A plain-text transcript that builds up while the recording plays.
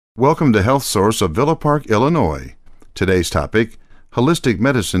Welcome to Health Source of Villa Park, Illinois. Today's topic, holistic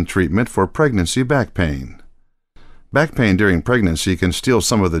medicine treatment for pregnancy back pain. Back pain during pregnancy can steal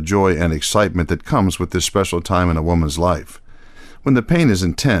some of the joy and excitement that comes with this special time in a woman's life. When the pain is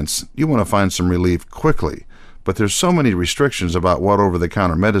intense, you want to find some relief quickly, but there's so many restrictions about what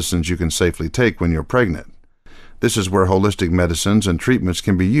over-the-counter medicines you can safely take when you're pregnant. This is where holistic medicines and treatments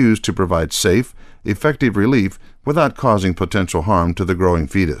can be used to provide safe, effective relief without causing potential harm to the growing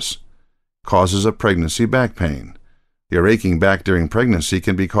fetus. Causes of pregnancy back pain. Your aching back during pregnancy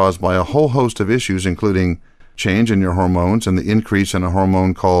can be caused by a whole host of issues, including change in your hormones, and the increase in a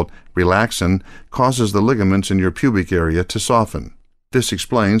hormone called relaxin causes the ligaments in your pubic area to soften. This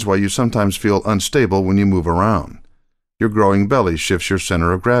explains why you sometimes feel unstable when you move around. Your growing belly shifts your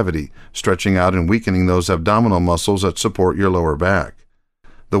center of gravity, stretching out and weakening those abdominal muscles that support your lower back.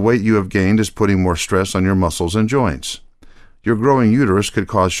 The weight you have gained is putting more stress on your muscles and joints. Your growing uterus could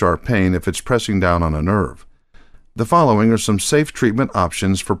cause sharp pain if it's pressing down on a nerve. The following are some safe treatment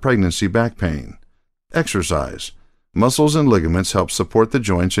options for pregnancy back pain. Exercise. Muscles and ligaments help support the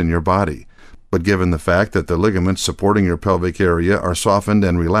joints in your body, but given the fact that the ligaments supporting your pelvic area are softened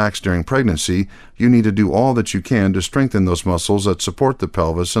and relaxed during pregnancy, you need to do all that you can to strengthen those muscles that support the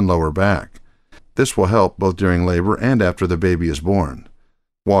pelvis and lower back. This will help both during labor and after the baby is born.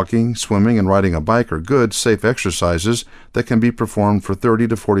 Walking, swimming, and riding a bike are good, safe exercises that can be performed for 30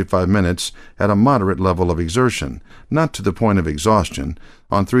 to 45 minutes at a moderate level of exertion, not to the point of exhaustion,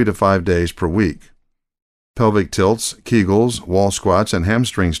 on 3 to 5 days per week. Pelvic tilts, Kegels, wall squats, and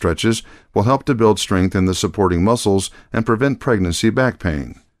hamstring stretches will help to build strength in the supporting muscles and prevent pregnancy back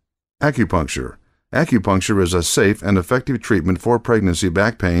pain. Acupuncture. Acupuncture is a safe and effective treatment for pregnancy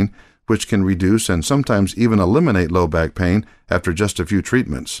back pain, which can reduce and sometimes even eliminate low back pain after just a few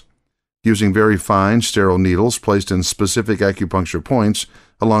treatments. Using very fine, sterile needles placed in specific acupuncture points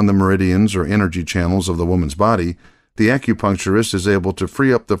along the meridians or energy channels of the woman's body, the acupuncturist is able to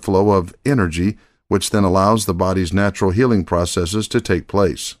free up the flow of energy, which then allows the body's natural healing processes to take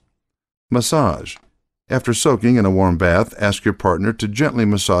place. Massage. After soaking in a warm bath, ask your partner to gently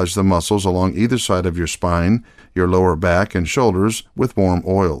massage the muscles along either side of your spine, your lower back, and shoulders with warm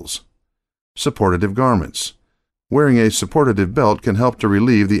oils. Supportive garments. Wearing a supportive belt can help to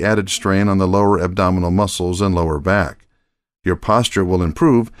relieve the added strain on the lower abdominal muscles and lower back. Your posture will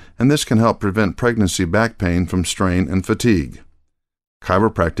improve, and this can help prevent pregnancy back pain from strain and fatigue.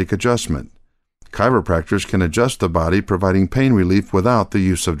 Chiropractic adjustment. Chiropractors can adjust the body, providing pain relief without the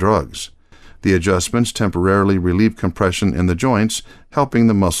use of drugs. The adjustments temporarily relieve compression in the joints, helping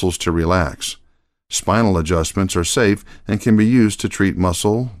the muscles to relax. Spinal adjustments are safe and can be used to treat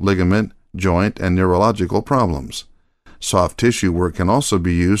muscle, ligament, joint, and neurological problems. Soft tissue work can also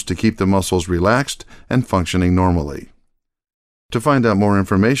be used to keep the muscles relaxed and functioning normally. To find out more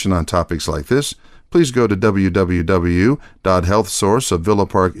information on topics like this, please go to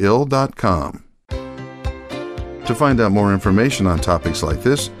www.healthsourceofvillaparkill.com. To find out more information on topics like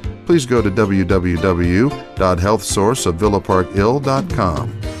this, please go to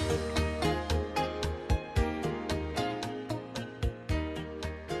www.healthsourceofvillaparkill.com.